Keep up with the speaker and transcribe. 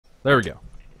There we go.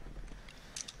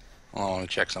 Oh, I want to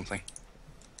check something.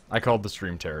 I called the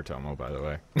stream TERATOMO, by the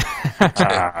way.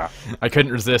 Ah. I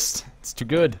couldn't resist. It's too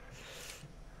good.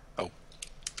 Oh.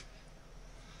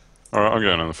 Alright, I'm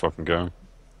going in the fucking game.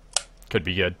 Could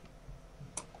be good.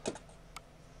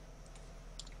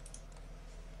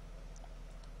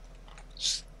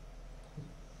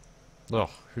 Ugh,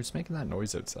 who's making that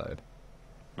noise outside?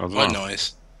 I don't What know.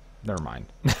 noise? Never mind.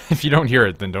 If you don't hear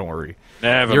it, then don't worry.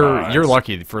 Never mind. You're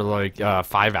lucky. For like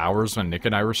 5 hours when Nick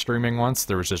and I were streaming once,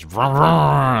 there was just vroom, vroom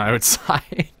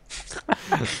outside.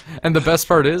 And the best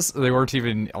part is, they weren't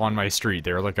even on my street.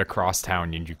 They were like across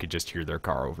town, and you could just hear their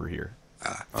car over here.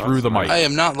 Through the mic. I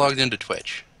am not logged into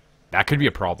Twitch. That could be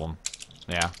a problem.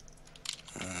 Yeah.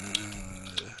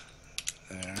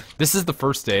 There. This is the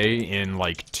first day in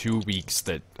like 2 weeks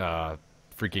that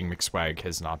freaking McSwag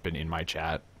has not been in my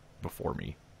chat before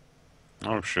me.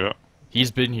 Oh shit.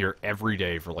 He's been here every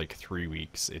day for like 3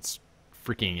 weeks. It's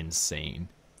freaking insane.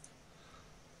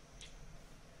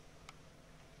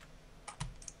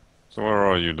 So where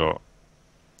are you, Dot?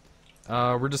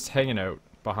 We're just hanging out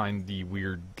behind the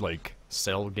weird, like,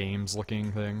 Cell Games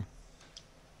looking thing.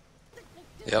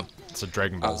 Yep. It's a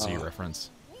Dragon Ball Z reference.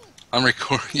 I'm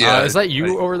recording. Yeah. Is that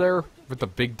you over there with the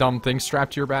big dumb thing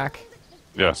strapped to your back?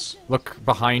 Yes. Look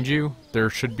behind you. There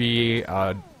should be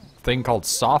a thing called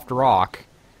Soft Rock.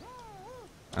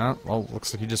 Oh, well,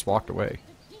 looks like he just walked away.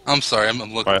 I'm sorry. I'm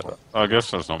looking. Wait, I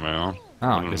guess that's not me, huh? Oh,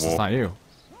 I guess it's not you.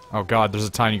 Oh god, there's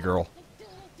a tiny girl.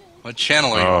 What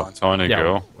channel are you Oh, on? tiny Yeah,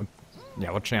 girl.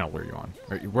 Yeah, what channel were you on?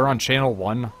 We're on channel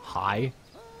 1 high.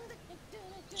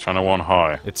 Channel 1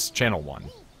 high. It's channel 1.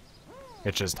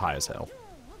 It's just high as hell.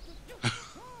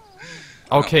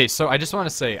 Okay, so I just want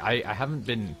to say, I haven't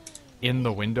been in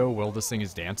the window while this thing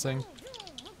is dancing.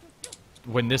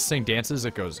 When this thing dances,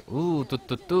 it goes, ooh, do,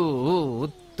 do, do,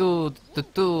 ooh, do, do,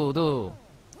 do, do.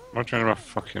 What channel my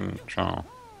fucking channel?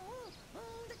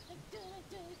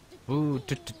 Ooh,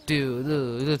 do, do, do,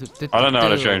 do, do, do, I don't know how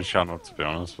to do. change channel, to be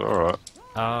honest, but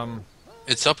alright.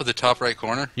 It's up at the top right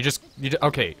corner.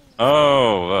 Okay.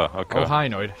 Oh, okay. Oh, hi,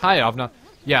 Noid. Hi, Avna.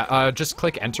 Yeah, just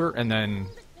click enter and then,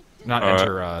 not Alright.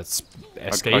 enter,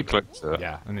 escape. I clicked it.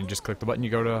 Yeah, and then just click the button, you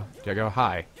go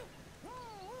hi.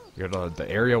 You go to the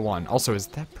area 1. Also, is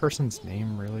that person's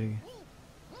name really?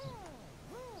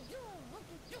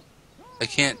 I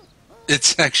can't.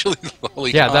 It's actually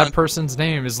Lolicon. Yeah, that person's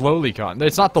name is Lolicon.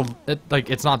 It's not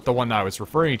it's not the one that I was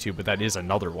referring to, but that is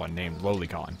another one named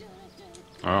Lolicon.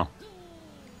 Oh.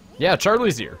 Yeah,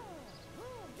 Charlie's here.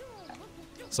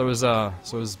 So is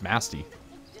Mysti.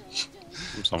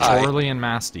 Hi. Charlie and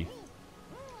Mysti.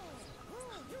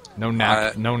 No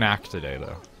knack today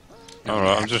though.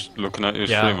 Alright, I'm just looking at your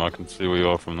Yeah. stream, I can see where you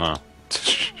are from there.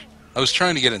 I was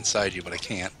trying to get inside you, but I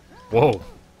can't. Whoa.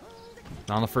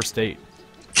 Not on the first date.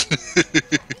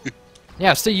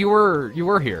 Yeah, see, you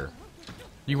were here.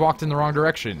 You walked in the wrong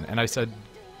direction, and I said,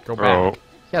 go back. Oh.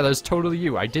 Yeah, that was totally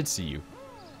you. I did see you.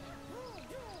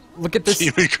 Look at this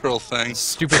Kiwi girl thing.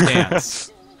 stupid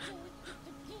dance.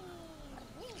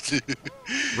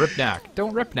 Rip knack.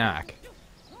 Don't rip knack.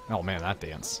 Oh man, that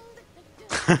dance.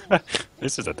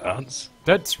 This is a dance.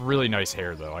 That's really nice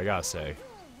hair, though, I gotta say.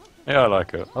 Yeah, I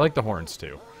like it. I like the horns,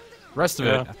 too. Rest of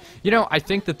Yeah. it... You know, I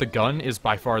think that the gun is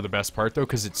by far the best part, though,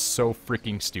 because it's so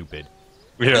freaking stupid.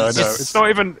 Yeah, I know. It's- It's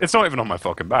not even on my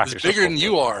fucking back. It's just bigger than on-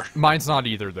 you are. Mine's not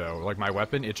either, though. Like, my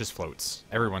weapon, it just floats.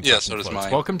 Everyone's Yeah, weapon so does floats.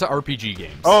 mine. Welcome to RPG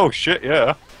games. Oh shit,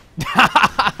 yeah.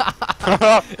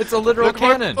 It's a literal Look at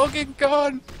my cannon! fucking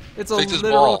gun! It's a Take this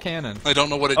literal ball. cannon. I don't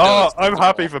know what it Oh, does. I'm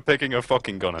happy for picking a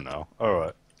fucking gunner now.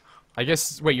 Alright. I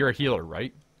guess... Wait, you're a healer,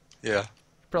 right? You Yeah.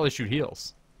 probably shoot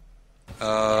heals.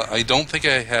 I don't think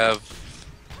I have.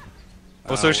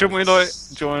 Well, so shouldn't we, like,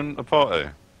 join a party?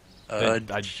 Yeah,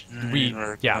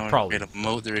 probably. Create a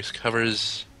mode that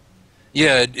recovers.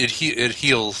 Yeah, it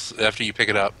heals after you pick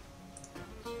it up.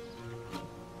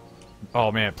 Oh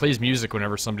man, it plays music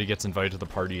whenever somebody gets invited to the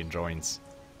party and joins.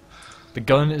 The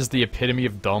gun is the epitome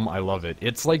of dumb. I love it.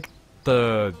 It's like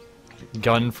the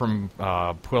gun from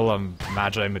Puella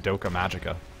Magi Madoka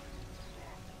Magica.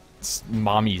 It's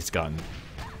Mommy's gun.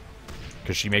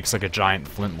 Because she makes like a giant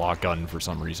flintlock gun for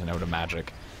some reason out of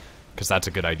magic. Because that's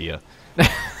a good idea.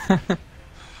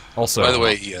 Also, By the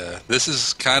way, this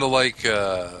is kind of like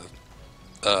Stop.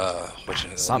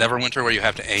 Neverwinter, where you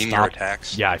have to aim your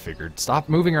attacks. Yeah, I figured. Stop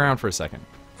moving around for a second.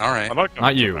 All right. I like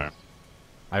Not you.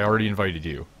 I already invited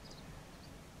you.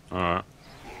 Alright.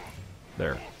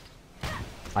 There.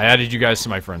 I added you guys to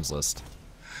my friends list.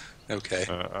 Okay.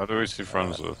 How do we see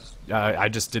friends with? I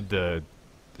just did the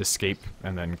escape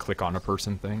and then click on a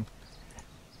person thing.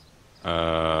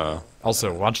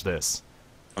 Also, watch this.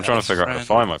 I'm trying to figure out how to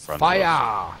find my friend.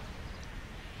 Fire!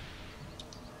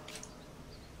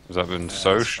 Has that been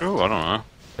social? I don't know.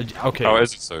 Okay. Oh,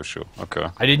 is it social? Okay.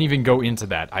 I didn't even go into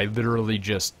that. I literally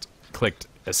just clicked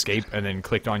escape and then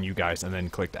clicked on you guys and then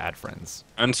clicked add friends.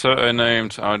 Enter a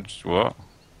named... what?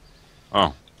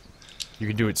 Oh. You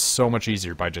can do it so much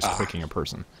easier by just clicking a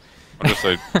person. I'll just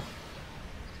say...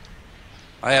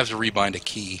 I have to rebind a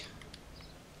key.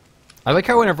 I like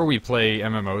how whenever we play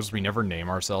MMOs, we never name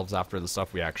ourselves after the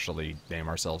stuff we actually name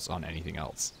ourselves on anything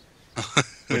else.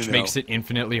 Which makes it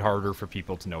infinitely harder for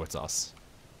people to know it's us.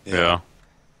 Yeah.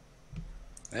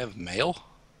 I have mail?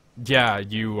 Yeah,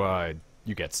 you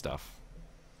get stuff.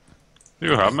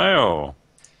 You have mail.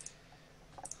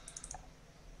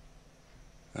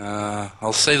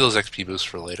 I'll save those XP boosts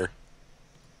for later.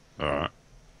 Alright.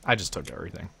 I just took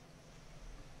everything.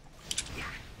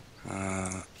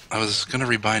 I was gonna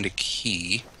rebind a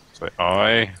key. Say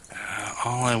I.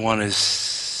 All I want is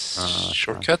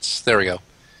shortcuts. There we go.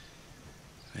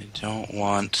 I don't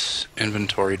want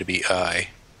inventory to be I.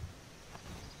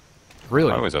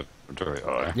 Really? I always have inventory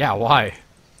I. Yeah, why?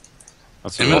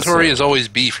 That's Inventory is always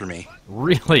B for me.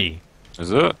 Really?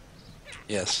 Is it?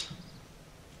 Yes.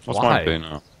 What's Why? my B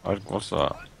now? What's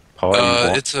that?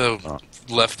 What? It's a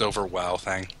leftover WoW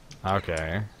thing.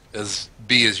 Okay. As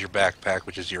B is your backpack,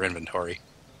 which is your inventory.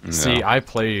 Yeah. See, I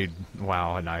played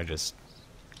WoW and I just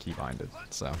keybinded,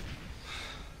 so.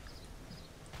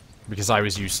 Because I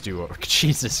was used to...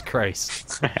 Jesus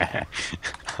Christ. I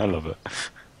love it.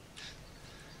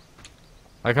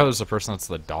 I like how there's a person that's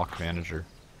the dock manager.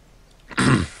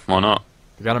 Why not?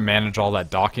 You gotta manage all that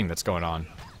docking that's going on.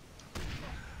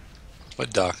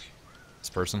 What doc? This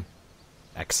person.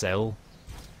 Excel.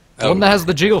 The one that has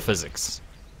the jiggle physics.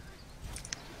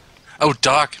 Oh,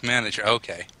 doc manager.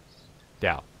 Okay.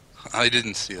 Yeah. I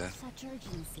didn't see that. Such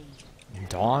urgency.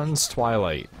 Dawn's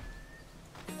Twilight.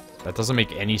 That doesn't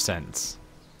make any sense.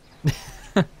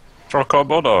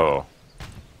 Chocobodo.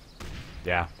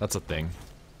 Yeah, that's a thing.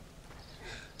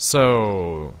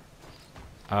 So...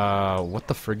 what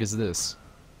the frig is this?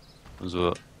 Is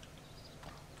it?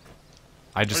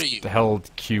 I just What are you- held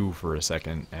Q for a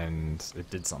second, and it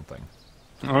did something.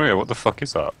 Oh yeah, what the fuck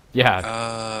is that? Yeah,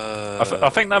 I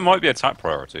think that might be attack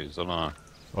priorities, I don't know.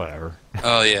 whatever.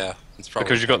 Oh yeah, it's probably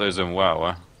Because you got those in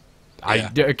WoW, eh?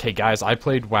 Yeah. Okay, guys, I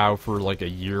played WoW for like a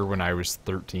year when I was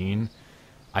 13.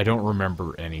 I don't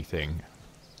remember anything.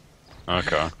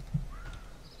 Okay.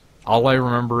 All I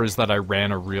remember is that I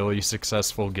ran a really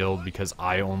successful guild because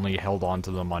I only held on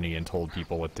to the money and told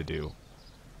people what to do.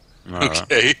 Alright.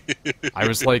 okay. I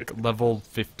was like level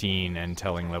 15 and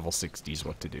telling level 60s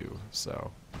what to do,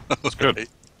 so... That's good.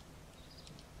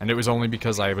 And it was only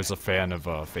because I was a fan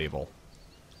of Fable.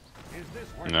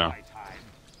 Yeah.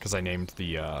 Because I named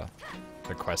the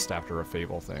quest after a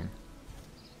Fable thing.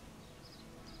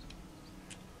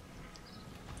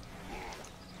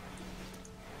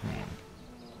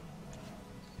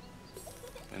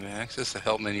 And access the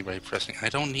help menu by pressing. I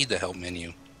don't need the help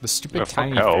menu. The stupid Yeah, fuck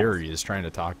tiny help. fairy is trying to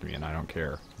talk to me and I don't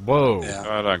care. Whoa! Yeah.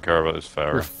 I don't care about this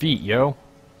Her fairy. feet, yo!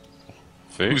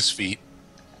 Feet? Whose feet?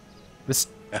 This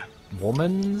Yeah.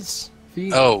 woman's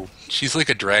feet? Oh, she's like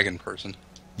a dragon person.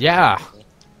 Yeah!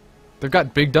 They've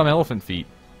got big dumb elephant feet.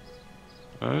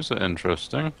 Those are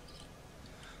interesting.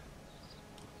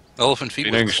 Elephant feet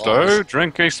Eating with stow? claws.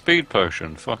 Drink a speed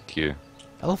potion. Fuck you.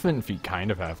 Elephant feet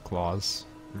kind of have claws,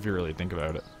 if you really think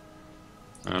about it.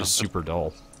 They're Yeah. just super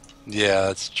dull. Yeah,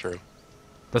 that's true.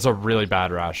 That's a really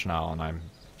bad rationale, and I'm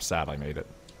sad I made it.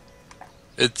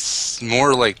 It's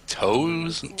more like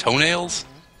toenails.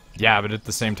 Yeah, but at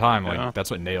the same time, like, Yeah. that's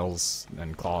what nails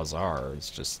and claws are. It's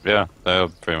just, Yeah, they're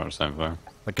pretty much the same thing.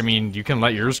 like, I mean, you can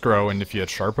let yours grow, and if you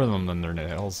sharpen them, then they're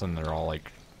nails, and they're all,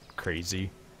 like, crazy.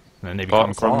 And then they become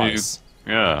Apart from you, claws.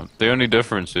 yeah, the only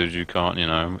difference is you can't, you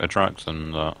know, attract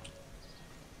them.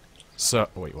 So,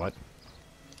 wait, what?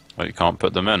 Like you can't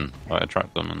put them in, like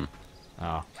attract them, and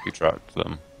Oh. attract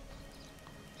them.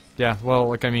 Yeah, well,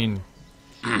 like, I mean,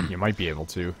 you might be able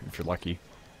to, if you're lucky.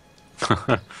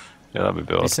 Yeah, that'd be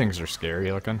built. These things are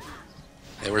scary looking.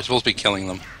 Yeah, we're supposed to be killing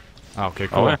them. Oh, okay,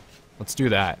 cool. yeah. Let's do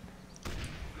that.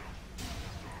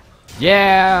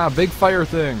 Yeah, big fire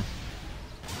thing.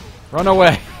 Run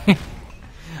away.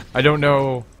 I don't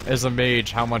know, as a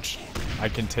mage, how much I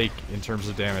can take in terms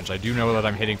of damage. I do know that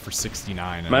I'm hitting for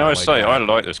 69. And May I like say, that. I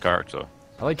like this character.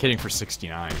 I like hitting for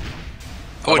 69.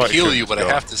 I would like heal shooting you, but this I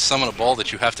guy. have to summon a ball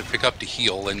that you have to pick up to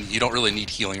heal, and you don't really need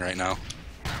healing right now.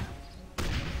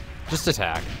 Just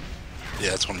attack. Yeah,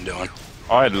 that's what I'm doing.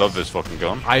 I love this fucking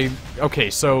gun. Okay,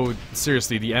 so,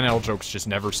 seriously, the NL jokes just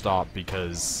never stop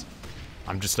because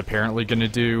I'm just apparently gonna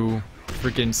do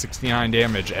freaking 69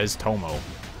 damage as Tomo.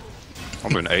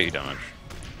 I'm doing 80 damage.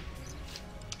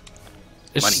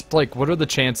 It's Money. just like, what are the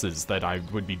chances that I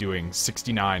would be doing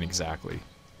 69 exactly?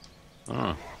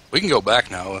 Oh. We can go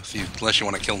back now unless you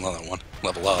want to kill another one.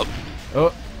 Level up.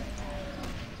 Oh.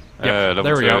 Yeah, Yep, level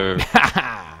there we 2. go.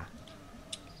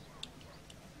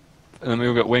 And then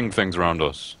we'll get winged things around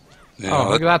us. Yeah, Oh,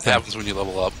 look at that thing. happens when you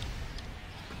level up.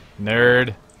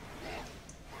 Nerd.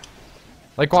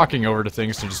 Like walking over to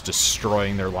things and just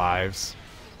destroying their lives.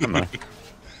 Come on.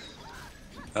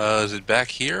 Is it back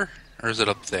here or is it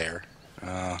up there?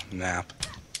 Map.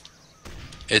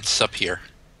 It's up here.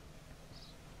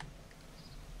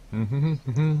 I'm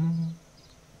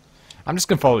just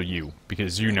gonna follow you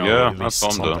because you know Yeah, at least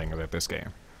that's what I'm something about this game.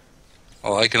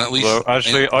 Well, I can at least. Well,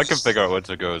 actually, I can figure out where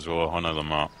to go as well on the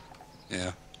map.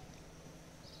 Yeah.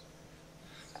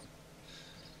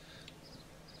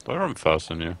 Do I run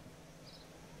faster than you?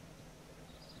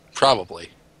 Probably.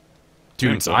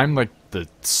 Dude, so. I'm like the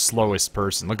slowest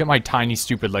person. Look at my tiny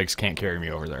stupid legs can't carry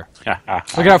me over there. Look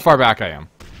Look at how far back I am.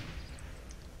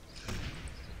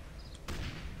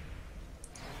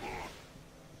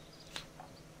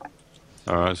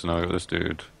 Alright, so now I got this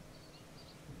dude.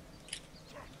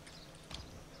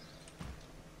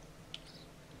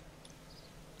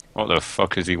 What the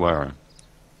fuck is he wearing?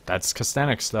 That's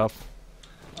Castanic stuff.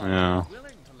 Yeah.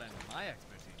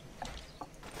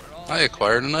 I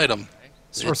acquired an item.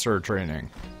 Sorcerer training.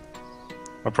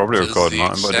 I probably Does recorded the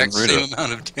mine, but I exact didn't read same it.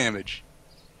 amount of damage.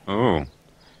 Oh.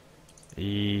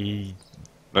 E...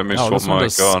 Let me No, swap this one my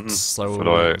does gun so, for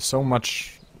like... so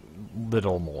much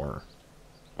little more.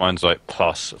 Mine's like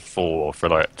 +4 for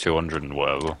like 200 and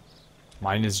whatever.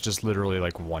 Mine is just literally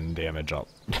like 1 damage up.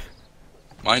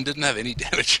 Mine didn't have any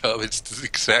damage up. It's the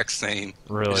exact same.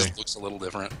 Really? It just looks a little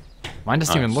different. Mine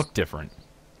doesn't even Nice. look different.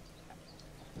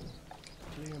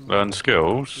 Learn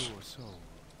skills.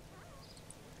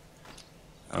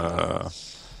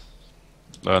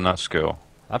 Learn that skill.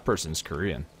 That person's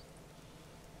Korean.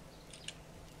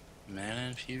 Mana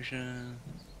infusion.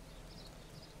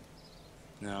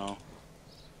 No.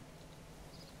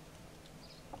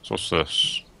 So what's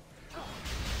this?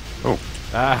 Oh.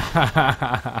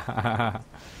 Ah,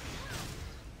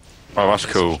 Oh, that's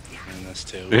cool. And this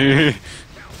too.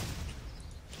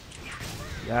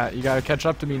 yeah, you gotta catch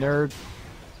up to me, nerd.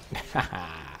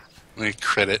 Let me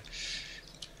credit.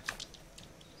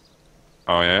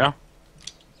 Oh, yeah?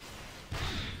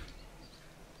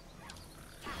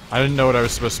 I didn't know what I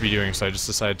was supposed to be doing, so I just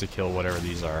decided to kill whatever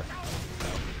these are.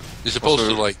 You're supposed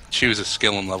Also- to like choose a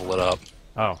skill and level it up.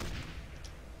 Oh.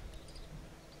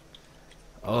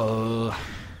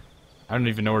 I don't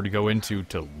even know where to go into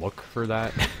to look for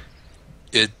that.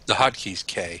 The hotkey's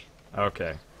K.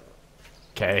 Okay.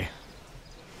 Okay.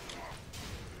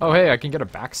 Oh, hey, I can get a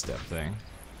backstep thing.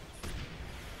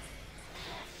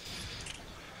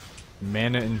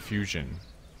 Mana infusion.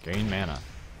 Gain mana.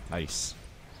 Nice.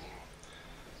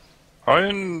 I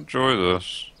enjoy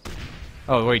this.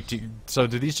 Oh, wait, so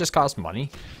do these just cost money?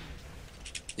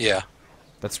 Yeah.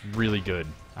 That's really good.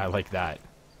 I like that.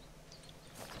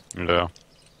 Yeah.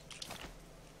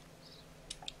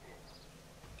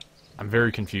 I'm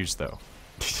very confused, though.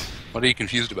 What are you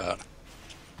confused about?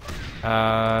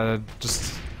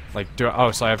 Just, like,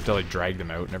 oh, so I have to, like, drag them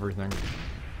out and everything?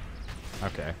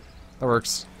 Okay. That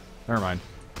works. Never mind.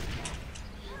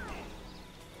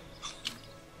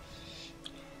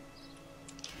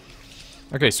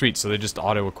 Okay, sweet, so they just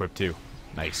auto-equip, too.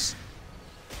 Nice.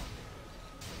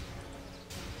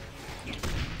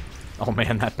 Oh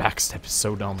man, that backstep is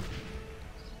so dumb.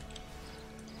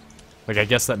 Like, I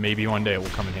guess that maybe one day it will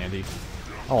come in handy.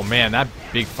 Oh man, that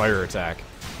big fire attack.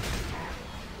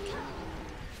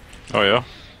 Oh, yeah?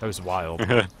 That was wild.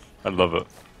 I love it.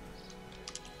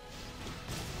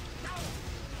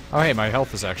 Oh hey, my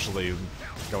health is actually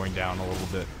going down a little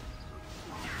bit.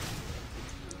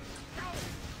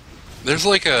 There's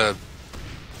like a...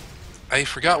 I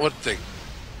forgot what the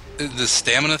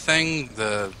stamina thing,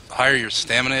 the higher your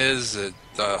stamina is, the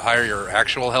higher your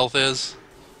actual health is.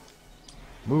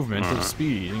 Movement of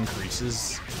speed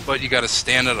increases. But you gotta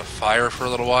stand at a fire for a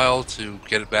little while to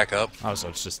get it back up. Oh, so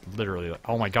it's just literally like,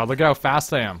 oh my god, look at how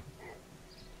fast I am.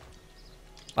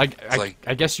 Like,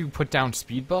 I guess you put down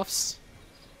speed buffs?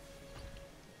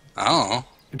 I don't know.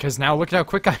 Because now look at how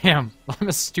quick I am. I'm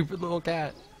a stupid little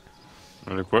cat.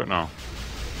 Really quick now.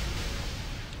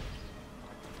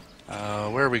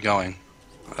 Where are we going?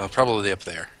 Probably up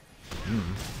there.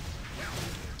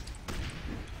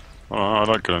 Oh, I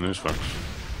like killing these things.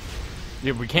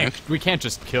 Yeah, we can't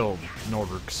just kill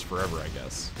Norbergs forever, I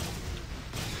guess.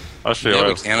 Actually, Yeah, I we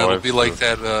have can. It'll 5 be like to-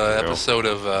 that episode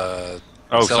of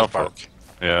Oh, South Park.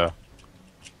 Yeah.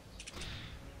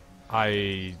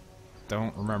 I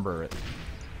don't remember it.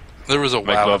 There was a Make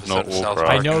WoW love, episode not of war South cry.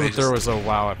 Park. I know and that there was a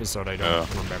WoW episode. I don't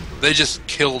remember. They just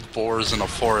killed boars in a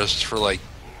forest for like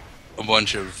a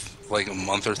bunch of like a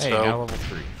month or Hey, so. now level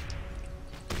 3.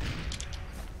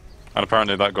 And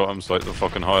apparently that got him to like the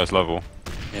fucking highest level.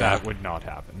 Yeah. That would not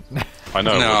happen. I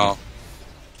know. No.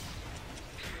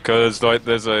 Because like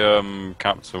there's a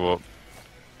cap to what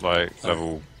like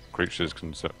level creatures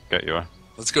can get you.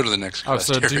 Let's go to the next Oh, quest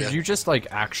so do area. you just like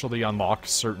actually unlock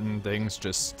certain things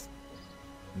just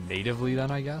natively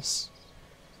then, I guess?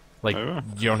 Like, Maybe.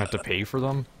 you don't have to pay for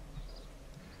them?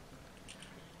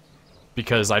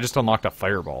 Because I just unlocked a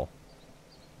fireball.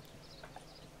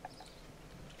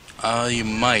 You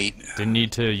might. Didn't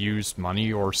need to use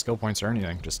money or skill points or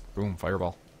anything. Just boom,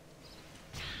 fireball.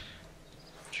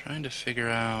 Trying to figure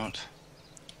out.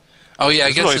 Oh yeah, I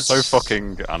This guess is, it's like, so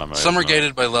fucking anime. Some are isn't it?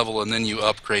 gated by level, and then you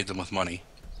upgrade them with money.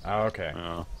 Oh, okay.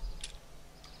 Yeah.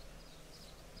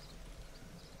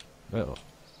 Oh.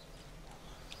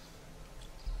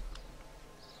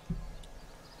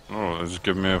 Oh, just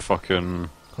give me a fucking.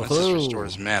 This just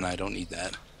restores mana. I don't need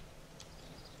that.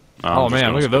 No, Oh I'm just man,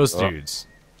 gonna look at those skip that. dudes.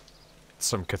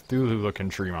 Some Cthulhu-looking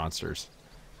tree monsters.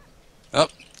 Oh,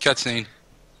 cutscene.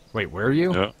 Wait, where are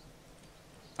you? Yeah.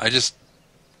 I just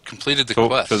completed the Talk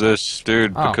quest. to this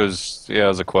dude Oh. because he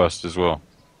has a quest as well.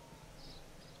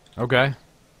 Okay.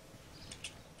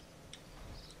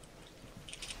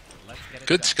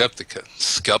 Good scup the cutscene.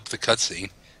 Scup the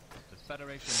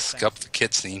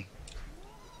kit scene.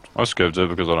 I skipped it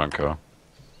because I don't care.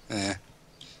 Eh.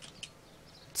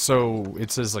 So,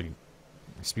 it says, like,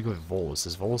 speak with Volus.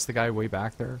 Is Volus the guy way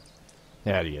back there?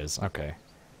 Yeah, he is. Okay.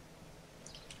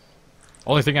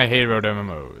 Only thing I hate about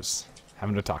MMOs.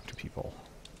 Having to talk to people.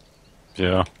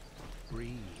 Yeah.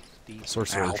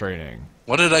 Sorcerer Ow. training.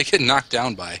 What did I get knocked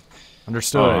down by?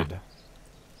 Understood.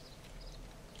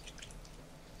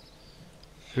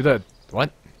 Who the...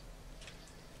 What?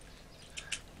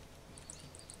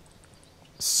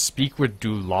 Speak with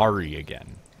Dulari again.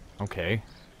 Okay.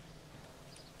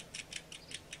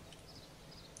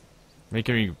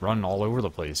 Making me run all over the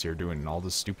place here doing all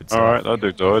this stupid stuff. Alright, that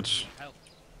dude dodge.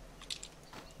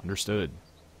 Understood.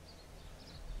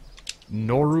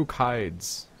 Noruk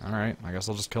hides. Alright, I guess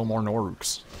I'll just kill more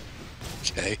Noruks.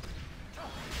 Okay.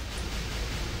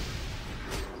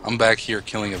 I'm back here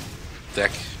killing a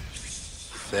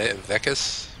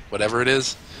Vecus, whatever it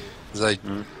is, because I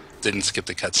didn't skip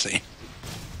the cutscene.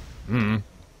 Hmm.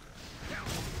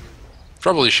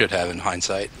 Probably should have in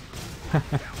hindsight.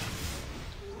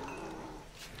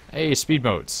 Hey, speed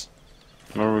modes.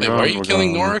 Where are we Wait, going? why are you We're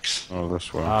killing going- Norix? Oh,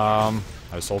 this way. I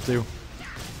was told to.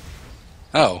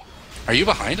 Oh, are you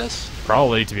behind us?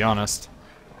 Probably, to be honest.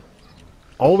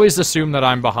 Always assume that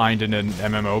I'm behind in an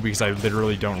MMO because I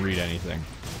literally don't read anything.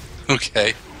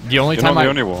 Okay. The only You're time not the I...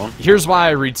 only one. Here's why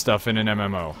I read stuff in an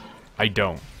MMO. I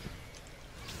don't.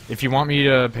 If you want me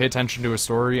to pay attention to a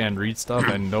story and read stuff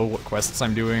and know what quests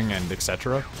I'm doing and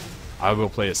etc., I will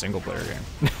play a single player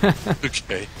game.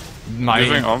 Okay. My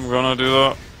you think I'm gonna do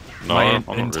that? No, my I'm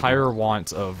not entire really.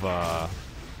 want of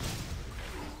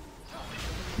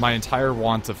my entire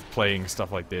want of playing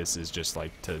stuff like this is just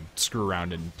like to screw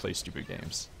around and play stupid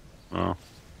games. Oh.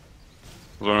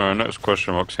 So anyway, next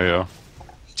question mark's here.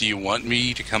 Do you want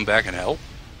me to come back and help?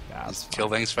 Yeah, that's Kill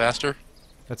fine. things faster?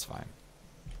 That's fine.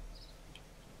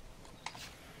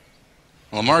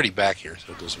 Well, I'm already back here,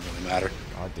 so it doesn't really matter.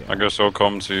 God damn. I guess I'll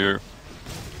come to you.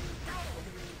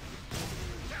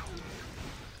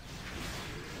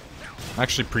 I'm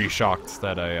actually pretty shocked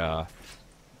that I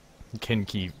can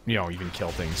keep, you know, even kill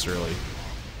things early.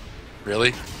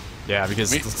 Really? Yeah,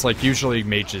 because Me- it's like usually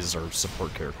mages are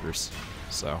support characters.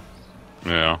 So,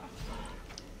 Yeah.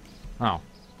 oh,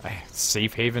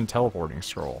 safe haven teleporting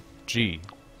scroll. Gee,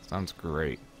 sounds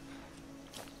great.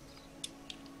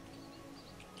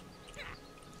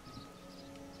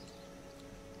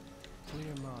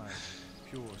 Clear mind,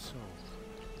 pure soul.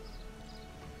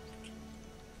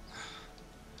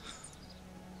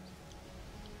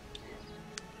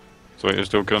 So wait, you're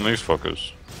still killing these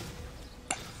fuckers?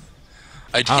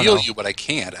 I'd I don't heal know. you, but I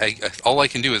can't. All I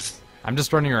can do is... I'm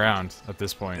just running around at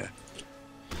this point. Yeah.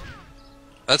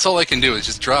 That's all I can do is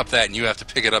just drop that, and you have to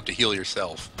pick it up to heal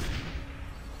yourself.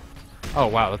 Oh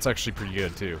wow, that's actually pretty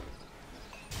good too.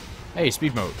 Hey,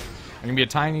 speed mode. I can be a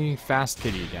tiny, fast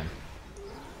kitty again.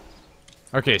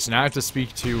 Okay, so now I have to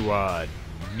speak to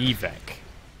Nivek.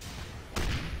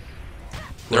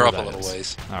 They're Whoever up a that little is.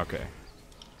 ways. Okay.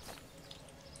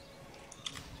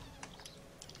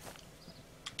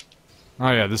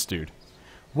 Oh yeah, this dude.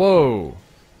 Whoa!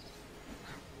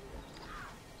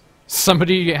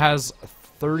 Somebody has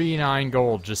 39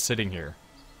 gold just sitting here.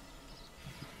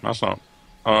 That's not...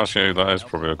 Oh, actually, that is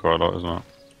probably quite a lot, isn't it?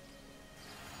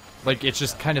 Like, it's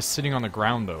just kind of sitting on the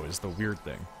ground, though, is the weird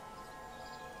thing.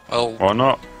 Well, Why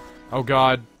not? Oh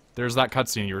god, there's that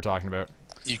cutscene you were talking about.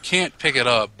 you can't pick it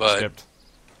up, but Skipped.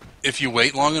 if you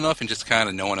wait long enough and just kind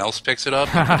of no one else picks it up,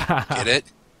 you can get it.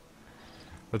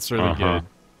 That's really good.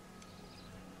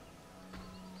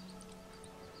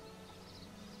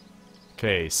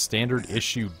 Okay, standard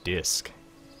issue disc.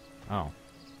 Oh.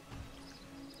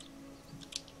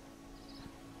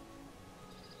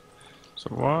 So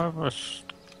why have I...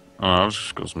 Oh, I've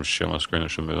just got some shit on my screen that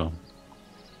shouldn't be there.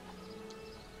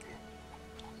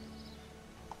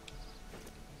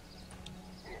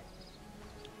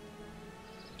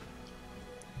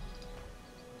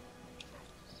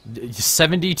 D-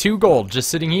 72 gold just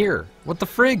sitting here. What the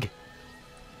frig?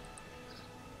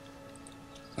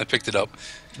 I picked it up.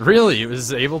 Really? It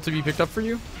was able to be picked up for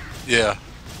you? Yeah.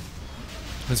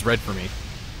 It was red for me.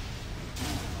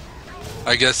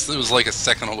 I guess it was like a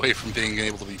second away from being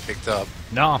able to be picked up.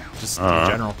 No, just in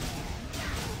general.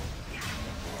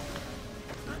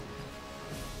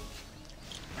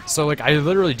 So, like, I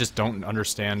literally just don't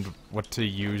understand what to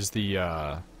use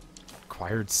the,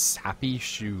 acquired sappy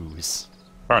shoes.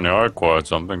 Apparently I acquired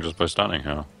something just by standing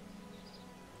here.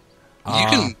 You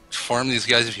can farm these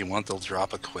guys if you want. They'll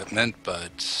drop equipment,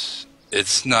 but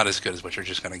it's not as good as what you're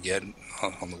just going to get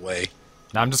on the way.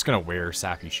 Now I'm just gonna wear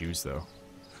sappy shoes, though.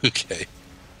 Okay.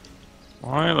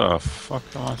 Why the fuck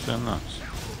am I saying this?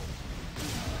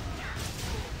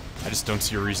 I just don't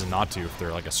see a reason not to if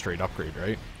they're, like, a straight upgrade,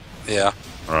 right? Yeah.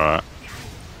 Right.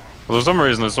 Well, for some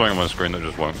reason there's something on my screen that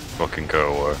just won't fucking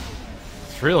go away.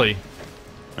 Really?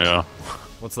 Yeah.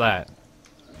 What's that?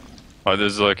 Like,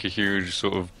 there's like a huge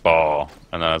sort of bar,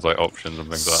 and then there's like options and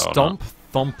things like that. Stump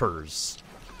Thumpers.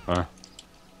 Huh?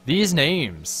 These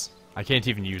names. I can't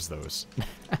even use those.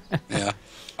 Yeah.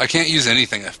 I can't use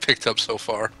anything I've picked up so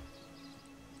far. Are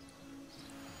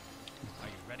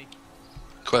you ready?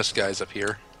 Quest guys up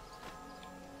here.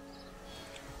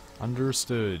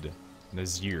 Understood.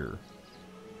 Nazir.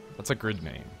 That's a grid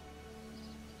name.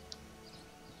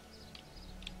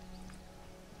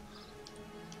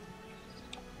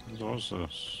 What's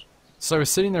this? So I was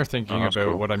sitting there thinking Oh, that's about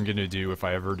cool. what I'm gonna do if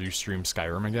I ever do stream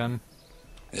Skyrim again.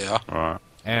 Yeah. Alright.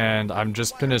 And I'm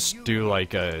just gonna do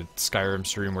like a Skyrim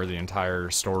stream where the entire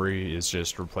story is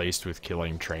just replaced with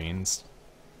killing trains.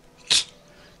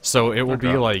 So it will be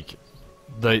Okay. like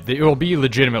it will be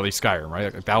legitimately Skyrim,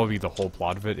 right? Like, that will be the whole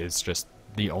plot of it. It's just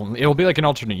the only. It will be like an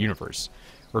alternate universe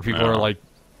where people are Yeah. like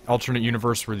alternate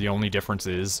universe where the only difference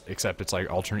is, except it's like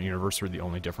alternate universe where the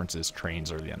only difference is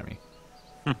trains are the enemy.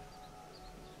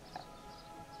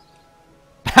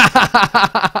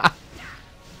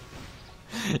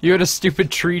 You had a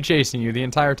stupid tree chasing you the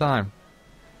entire time.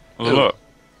 Look.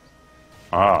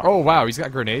 Ah. Oh wow, he's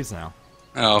got grenades now.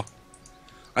 Oh.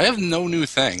 I have no new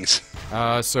things.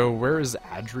 So where is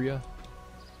Adria?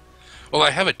 Well,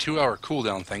 I have a 2-hour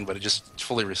cooldown thing, but it just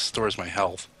fully restores my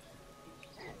health.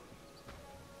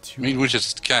 I mean, which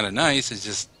is kind of nice. It's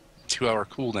just 2-hour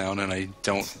cooldown, and I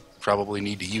don't probably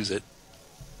need to use it.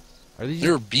 Are these?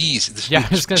 There are bees. There's Yeah,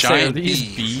 I was gonna say, are giant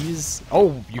these bees?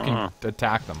 Oh, you can Uh.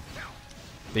 attack them.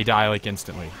 They die like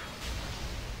instantly.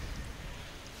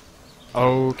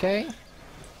 Okay.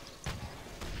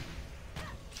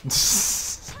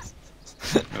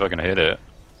 If I can hit it.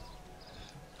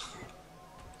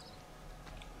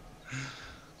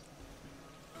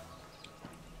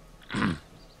 I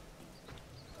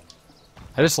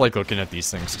just like looking at these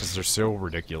things because they're so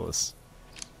ridiculous.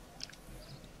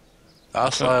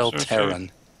 Docile Sure, sure.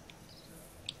 Terran.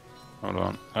 Hold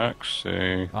on.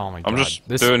 Actually... Oh my I'm god. just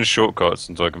This doing shortcuts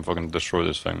until I can fucking destroy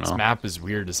this thing now. map is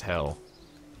weird as hell.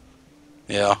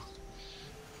 Yeah.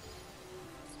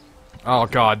 Oh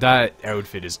god, that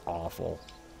outfit is awful.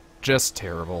 Just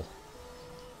terrible.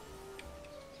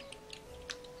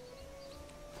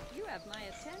 You have my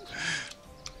attention.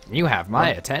 You have my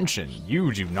attention.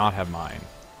 You do not have mine.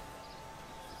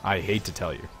 I hate to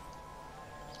tell you.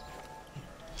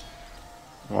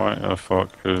 Why the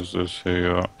fuck is this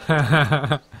here?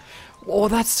 Oh,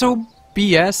 that's so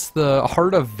BS. The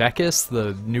Heart of Vekis,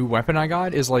 the new weapon I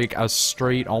got, is like a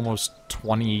straight almost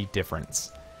 20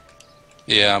 difference.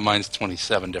 Yeah, mine's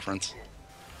 27 difference.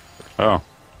 Oh.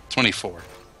 24.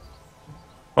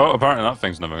 Well, apparently that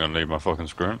thing's never gonna leave my fucking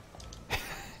screen.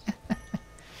 I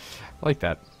like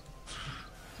that.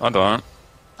 I don't.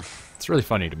 It's really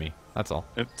funny to me. That's all.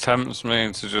 It tempts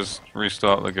me to just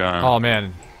restart the game. Oh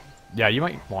man. Yeah, you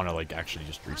might want to like actually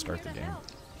just restart the game.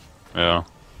 Yeah.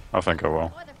 I think I will.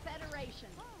 For the Federation.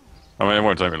 I mean, it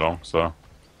won't take me long, so...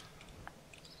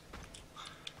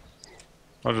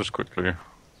 I'll just quickly...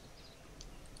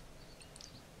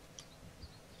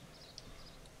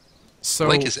 So,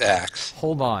 like his axe.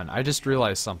 hold on. I just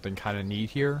realized something kind of neat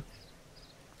here.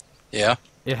 Yeah.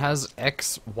 It has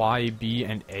X, Y, B,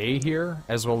 and A here,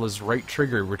 as well as right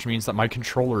trigger, which means that my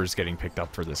controller is getting picked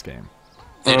up for this game.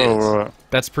 It is. Right.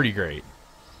 That's pretty great.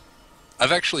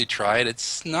 I've actually tried.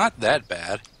 It's not that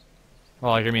bad.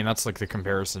 Well, like, I mean, that's like the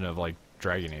comparison of, like,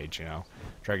 Dragon Age, you know?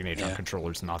 Dragon Age on Yeah.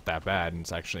 controller's not that bad, and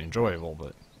it's actually enjoyable,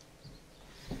 but...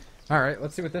 Alright,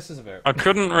 let's see what this is about. I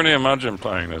couldn't really imagine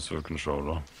playing this with a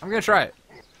controller. I'm gonna try it.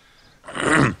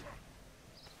 I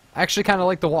actually kind of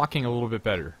like the walking a little bit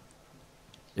better.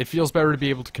 It feels better to be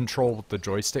able to control with the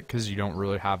joystick, because you don't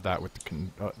really have that with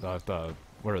the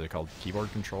what are they called? Keyboard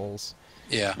controls?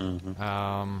 Yeah.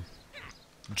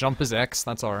 Jump is X,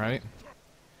 that's alright.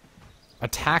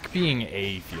 Attack being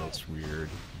A feels weird,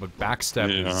 but backstep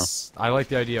is... I like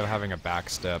the idea of having a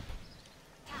backstep.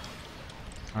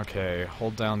 Okay,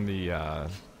 hold down the,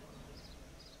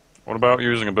 What about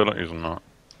using abilities and that?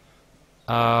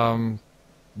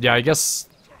 yeah, I guess...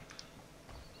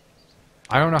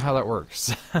 I don't know how that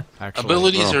works, actually.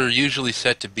 Abilities are usually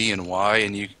set to B and Y,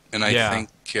 and I Yeah.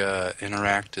 think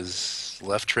interact is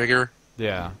left trigger.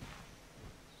 Yeah.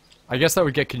 I guess that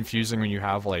would get confusing when you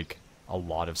have, like, a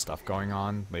lot of stuff going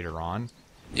on later on.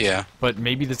 Yeah, But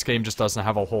maybe this game just doesn't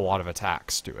have a whole lot of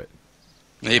attacks to it.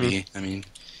 maybe. I mean,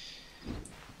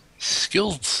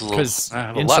 skills. Because I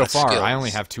have a lot of insofar, skills. I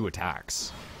only have 2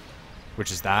 attacks. Which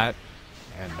is that,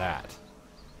 and that.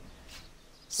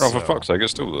 Oh, for So- fuck's sake,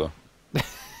 it's still there.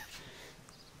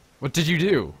 What did you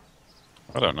do?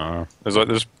 I don't know. There's like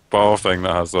this bar thing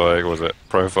that has like, was it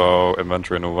profile,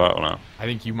 inventory, and all that on it. I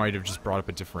think you might have just brought up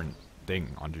a different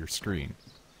thing onto your screen.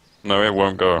 No, it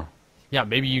won't go. Yeah,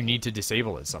 maybe you need to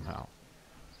disable it somehow.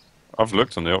 I've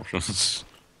looked on the options.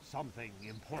 Something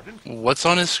important. What's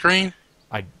on his screen?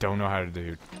 I don't know how to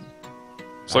do.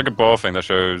 It's like a bar thing that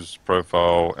shows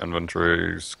profile,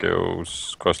 inventory,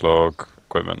 skills, quest log,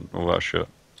 equipment, all that shit.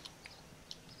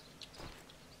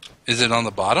 Is it on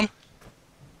the bottom?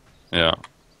 Yeah.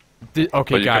 Okay,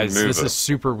 But you can guys, move this it. is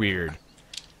super weird.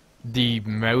 The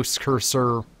mouse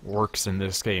cursor works in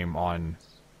this game on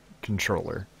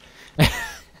controller.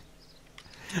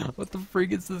 What the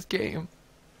freak is this game?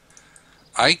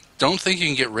 I don't think you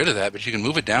can get rid of that, but you can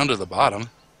move it down to the bottom.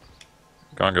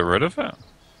 Can't get rid of it?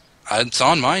 It's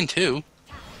on mine too.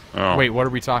 Oh. Wait, what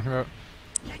are we talking about?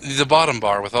 The bottom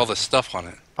bar with all the stuff on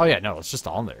it. Oh yeah, no, it's just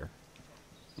on there.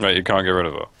 Wait, you can't get rid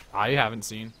of it. I haven't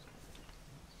seen.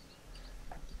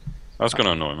 That's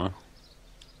gonna annoy me.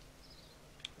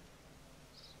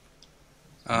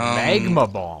 Magma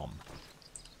bomb.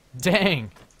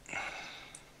 Dang.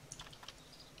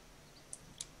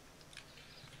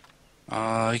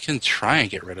 You can try and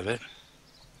get rid of it.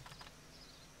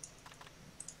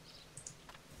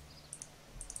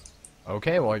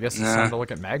 Okay, well I guess it's Nah. time to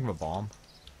look at magma bomb.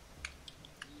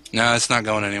 No, it's not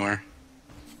going anywhere.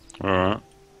 Alright.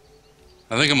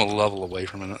 I think I'm a level away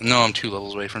from it. No, I'm 2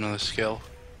 levels away from another skill.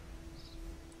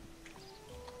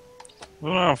 I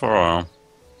don't know for a while.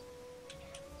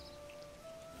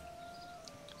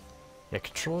 Yeah,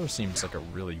 controller seems like a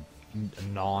really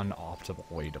non-optimal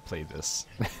way to play this.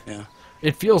 Yeah.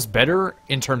 It feels better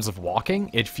in terms of walking.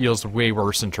 It feels way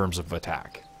worse in terms of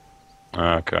attack.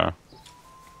 Okay.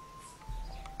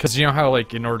 Because you know how,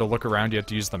 like, in order to look around, you have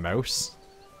to use the mouse?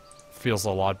 Feels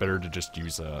a lot better to just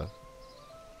use a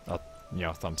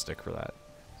thumbstick for that.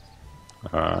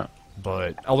 Alright.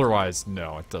 But otherwise,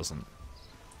 no, it doesn't.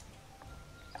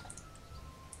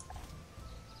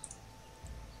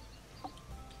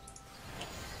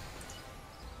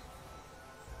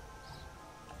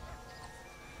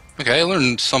 Okay, I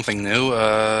learned something new.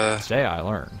 Today I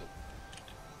learned.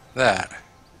 That.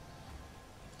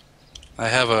 I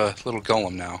have a little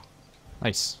golem now.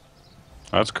 Nice.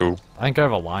 That's cool. I think I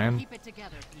have a lion. Keep it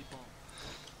together, people.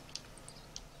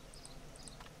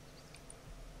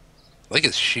 I like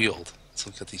his shield. It's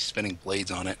got these spinning blades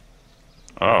on it.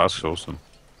 Oh, that's awesome.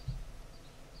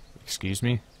 Excuse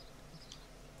me?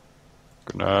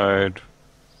 Good night.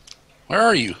 Where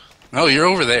are you? Oh, you're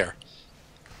over there.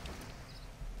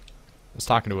 I was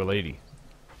talking to a lady.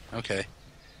 Okay.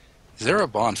 Is there a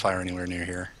bonfire anywhere near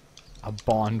here? A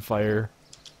bonfire.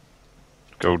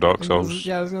 Go Dark Souls.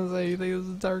 Yeah, I was gonna say, you think it was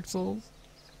Dark Souls?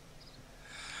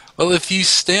 Well, if you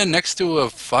stand next to a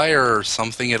fire or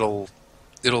something, it'll...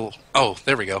 Oh,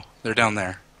 there we go. They're down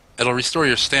there. It'll restore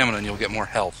your stamina and you'll get more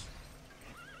health.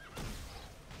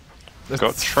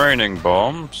 Got training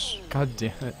bombs. God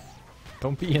damn it.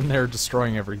 Don't be in there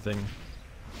destroying everything.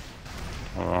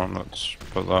 Hold on, let's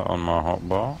put that on my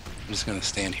hotbar. I'm just gonna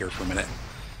stand here for a minute.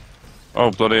 Oh,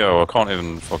 bloody hell, I can't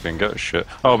even fucking get shit.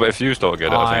 Oh, but if you still get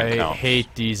it, I think it I counts.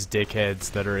 hate these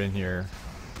dickheads that are in here.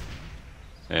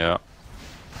 Yeah.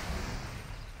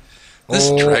 This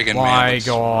Oh dragon my man looks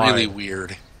God. really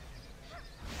weird.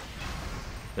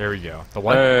 There we go. The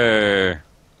what? Hey.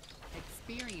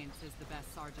 Experience is the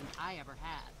best sergeant I ever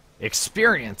had.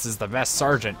 Experience is the best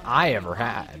sergeant I ever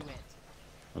had. Do it.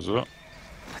 Was it?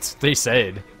 That's what they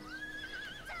said.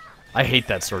 I hate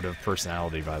that sort of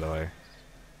personality, by the way.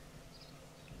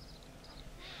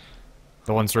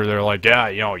 The ones where they're like, yeah,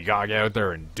 you know, you gotta get out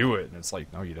there and do it. And it's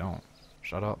like, no, you don't.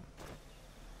 Shut up.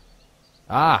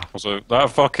 Ah! Also, that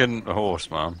fucking horse,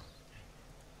 man.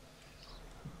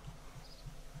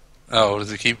 Oh,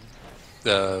 does it keep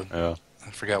the... Yeah.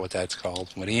 I forgot what that's called.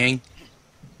 Whinnying?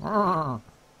 Ah.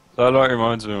 That like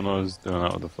reminds me when I was doing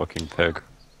that with the fucking pig.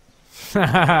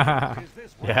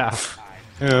 Yeah.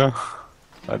 Yeah.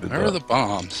 I did Where are that. the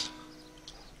bombs?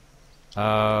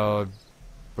 What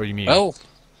do you mean? Well,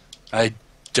 I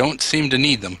don't seem to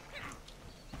need them.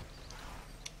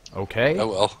 Okay. Oh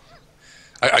well.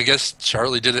 I guess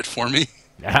Charlie did it for me.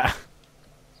 Yeah.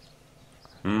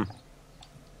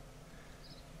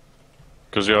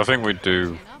 Because yeah, I think we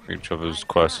do each other's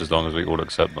quests as long as we all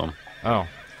accept them. Oh.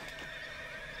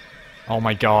 Oh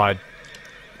my god.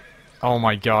 Oh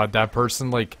my god, that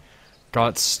person, like,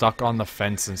 got stuck on the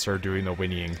fence and started doing the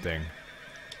whinnying thing.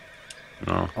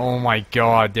 No. Oh my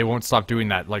god, they won't stop doing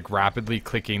that, like, rapidly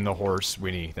clicking the horse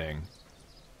whinny thing.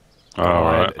 Oh,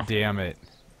 God right. damn it.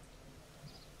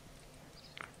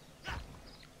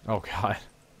 Oh god.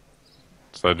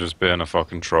 So just being a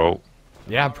fucking troll.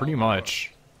 Yeah, pretty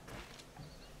much.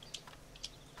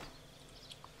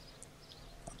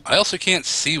 I also can't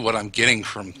see what I'm getting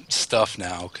from stuff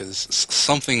now, because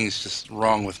something's just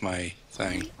wrong with my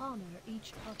thing. Honor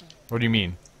each other. What do you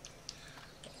mean?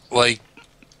 Like,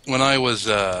 when I was,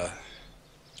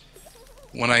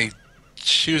 when I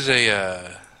choose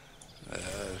a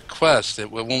quest,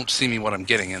 it won't see me what I'm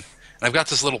getting. And I've got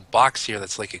this little box here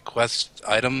that's like a quest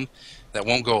item that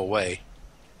won't go away.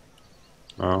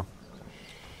 Oh.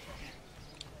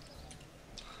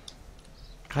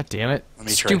 God damn it. Let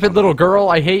me try Stupid one. little girl,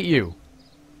 I hate you.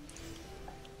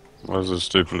 Where's this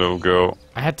stupid little girl?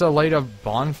 I had to light a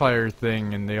bonfire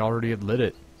thing and they already had lit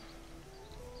it.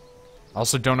 I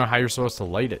also don't know how you're supposed to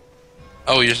light it.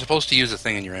 Oh, you're supposed to use a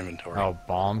thing in your inventory. Oh,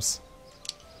 bombs.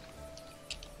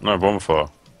 No, bonfire.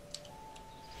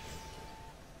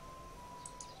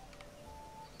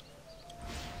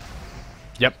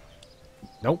 Yep.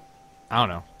 Nope. I don't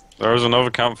know. There is another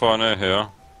campfire near here.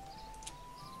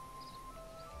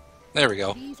 There we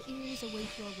go. These ears await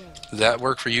your will. Does that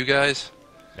work for you guys?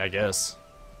 I guess.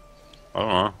 I don't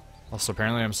know. Also,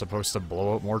 apparently I'm supposed to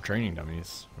blow up more training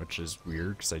dummies, which is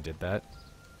weird because I did that.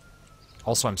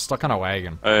 Also, I'm stuck on a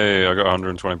wagon. Hey, I got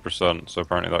 120%, so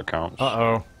apparently that counts.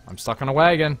 Uh-oh. I'm stuck on a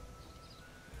wagon.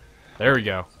 There we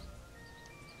go.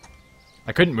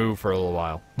 I couldn't move for a little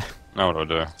while. Now what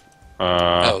do I do?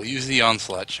 Oh, use the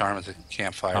onslaught charm at the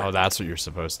campfire. Oh, that's what you're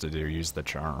supposed to do. Use the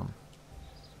charm.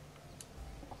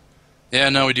 Yeah,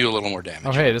 no, we do a little more damage.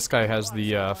 Oh, hey, this guy has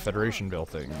the Federation Bill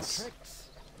things. Tricks,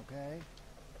 okay?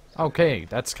 Okay,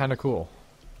 that's kind of cool.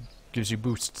 Gives you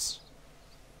boosts.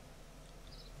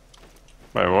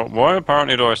 Wait, what? Why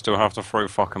apparently do I still have to throw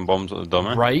fucking bombs at the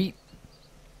dummy? Right?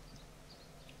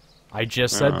 I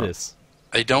just said Yeah. this.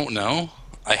 I don't know.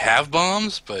 I have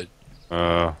bombs, but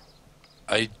I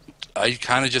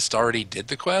kind of just already did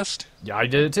the quest. Yeah, I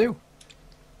did it too.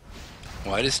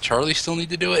 Why does Charlie still need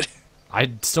to do it? I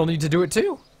still need to do it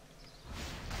too.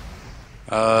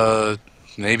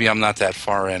 Maybe I'm not that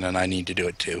far in and I need to do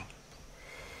it too.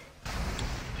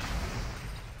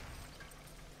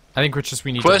 I think it's just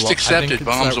we need Quest to blow, accepted, I think it's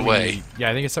bombs that away. Yeah,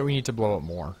 I think it's that we need to blow up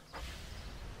more.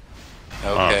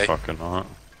 Okay. Oh, fucking not.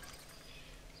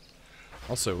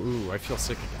 Also, ooh, I feel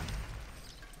sick again.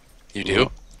 You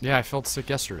do? Yeah, I felt sick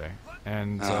yesterday,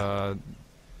 and Oh.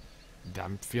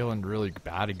 I'm feeling really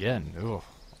bad again. Ooh.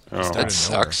 Oh. Just out That of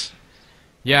nowhere. sucks.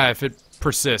 Yeah, if it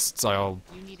persists, I'll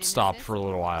You need an stop assist? for a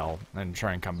little while and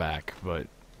try and come back. But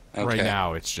right Okay.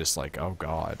 now, it's just like, oh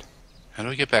god. How do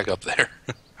we get back up there?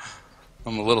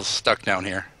 I'm a little stuck down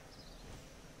here.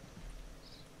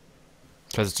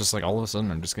 Because it's just like all of a sudden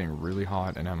I'm just getting really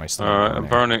hot and have my stomach burning.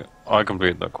 Apparently I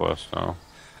completed that quest now.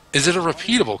 Is it a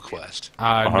repeatable quest?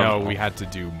 No, we had to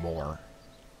do more.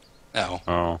 No.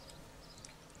 Oh.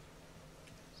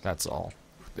 That's all.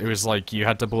 It was like you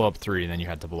had to blow up 3 and then you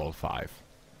had to blow up 5.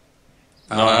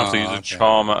 No, I have to use a okay.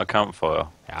 charm at a campfire.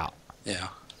 Yeah. Yeah.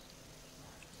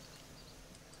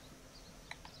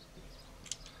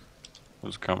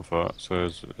 There's a campfire, so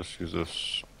let's use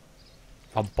this.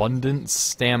 Abundant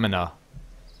stamina.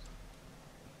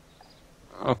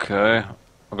 Okay,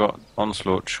 I got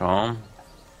onslaught charm.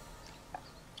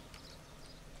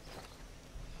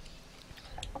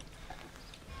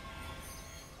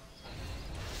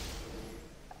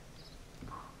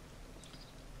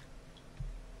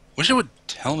 Wish it would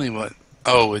tell me what...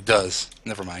 Oh, it does.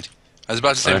 Never mind. I was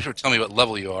about to say, Right. wish it would tell me what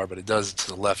level you are, but it does to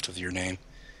the left of your name.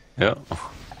 Yeah.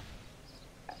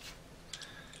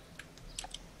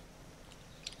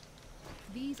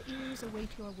 These ears await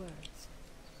your words.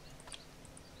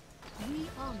 We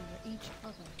honor each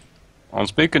other. I'm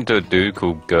speaking to a dude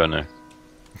called Gurney.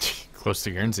 Close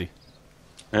to Guernsey.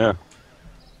 Yeah.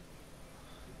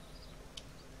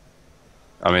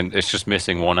 I mean, it's just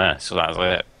missing one S, so that's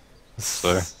it.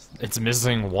 So. It's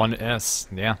missing one S.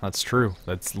 Yeah, that's true.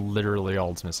 That's literally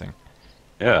all it's missing.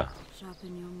 Yeah.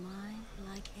 Sharpen your mind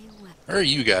like a weapon. Where are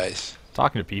you guys?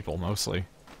 Talking to people, mostly.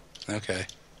 Okay.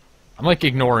 I'm like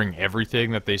ignoring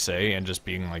everything that they say and just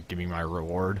being like, giving my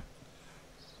reward.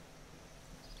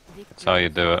 That's how you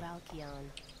do it.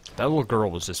 That little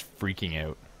girl was just freaking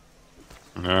out.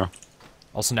 Yeah.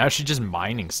 Also, now she's just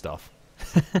mining stuff.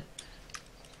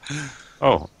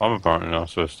 Oh, I'm apparently not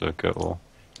supposed to get all.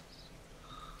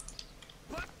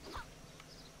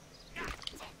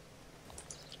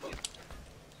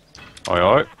 Oi,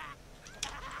 oi.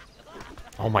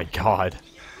 Oh my god.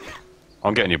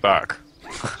 I'm getting you back.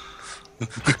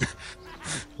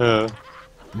 Yeah.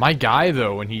 My guy,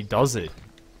 though, when he does it.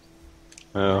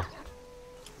 Yeah.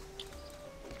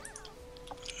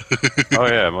 Oh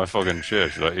yeah, my fucking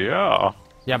shit. She's like, yeah.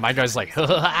 Yeah, my guy's like, ha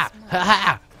ha ha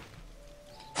ha.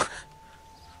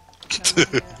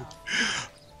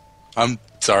 I'm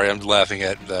sorry, I'm laughing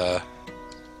at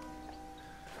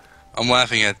I'm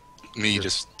laughing at me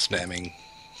just spamming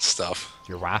stuff.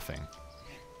 You're laughing.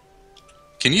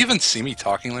 Can you even see me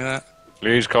talking like that?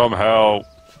 Please come help.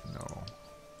 No.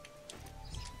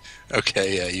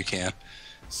 Okay, yeah, you can.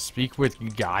 Speak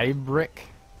with Guy Brick.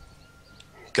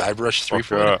 Guybrush Fuck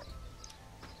 340? yeah.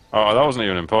 Oh, that wasn't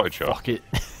even an imported shot. Fuck it.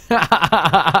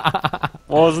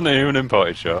 Wasn't even an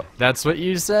imported shot. That's what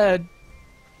you said.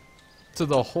 To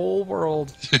the whole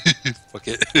world. Fuck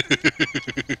it.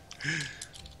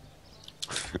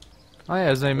 Oh yeah,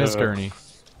 his name is Gurney.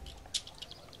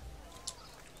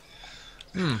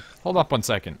 Hold up 1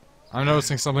 second. I'm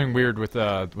noticing something weird with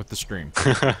the stream.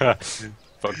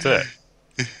 Fucked it.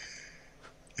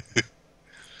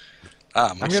 Ah, Ah,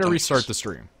 my I'm gonna stomach. restart the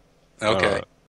stream. Okay. Alright.